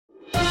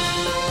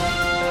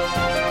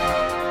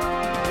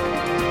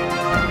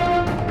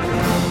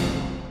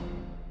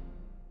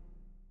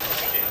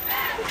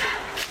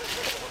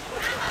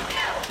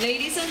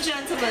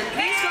gentlemen,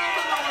 please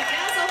welcome our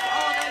guest of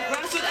honor,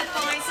 graduate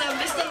advisor,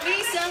 Mr.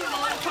 Lee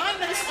Hsien-loong, Prime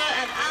Minister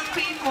and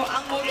MP for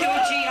Ang Mo Kio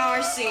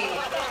GRC.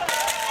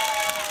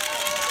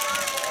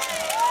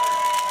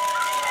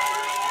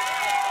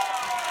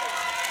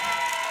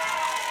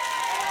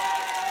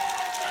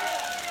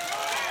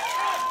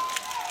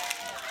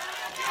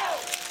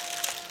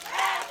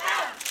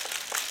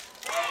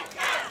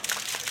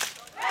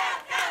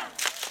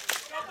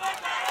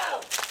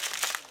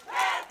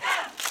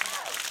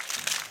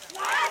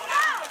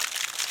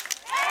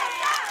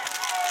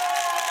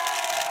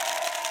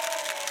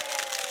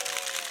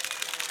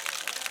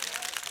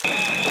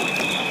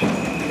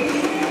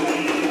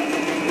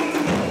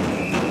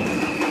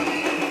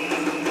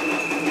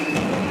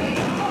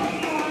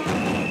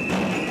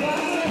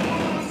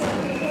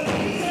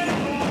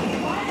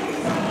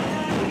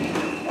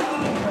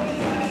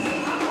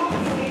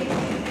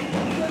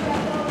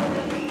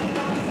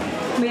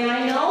 May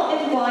I now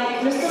invite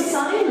Mr.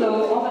 Sunny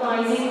Low,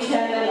 organizing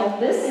chairman of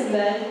this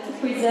event, to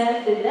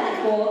present the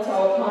netball to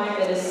our Prime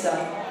Minister.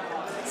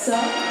 Sir,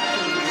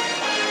 please.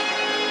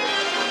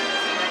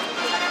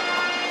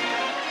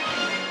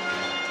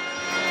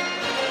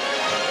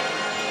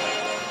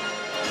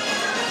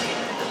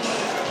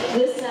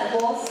 This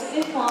netball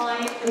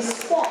signifies the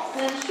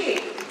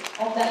sportsmanship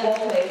of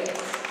netball players.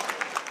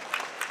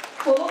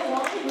 Followed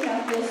by, we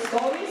have Ms.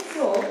 Doris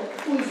So,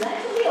 who is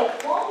actually a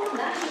former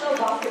national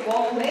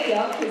basketball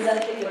player,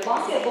 presenting the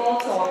basketball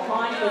to our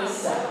Prime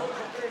Minister.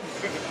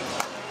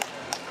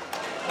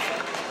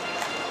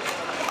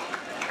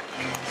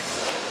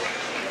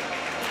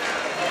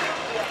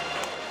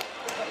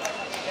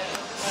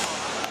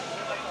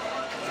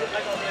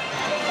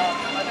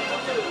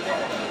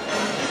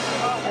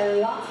 And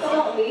last but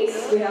not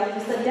least, we have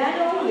Mr.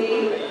 Daniel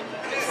Lee,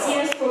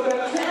 CS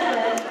Program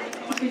Chairman,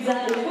 to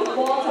present the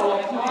football to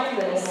our Prime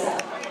Minister.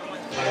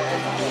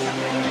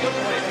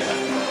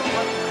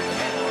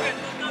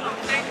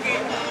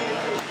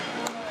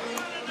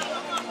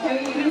 Can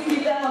we please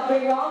give them a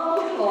big round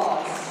of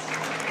applause?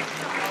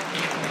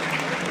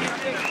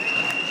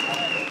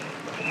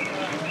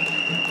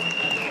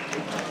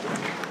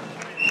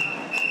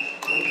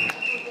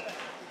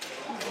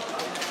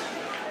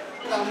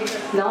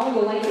 Now we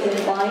would like to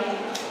invite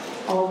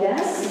our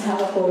guests to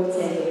have a photo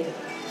taking.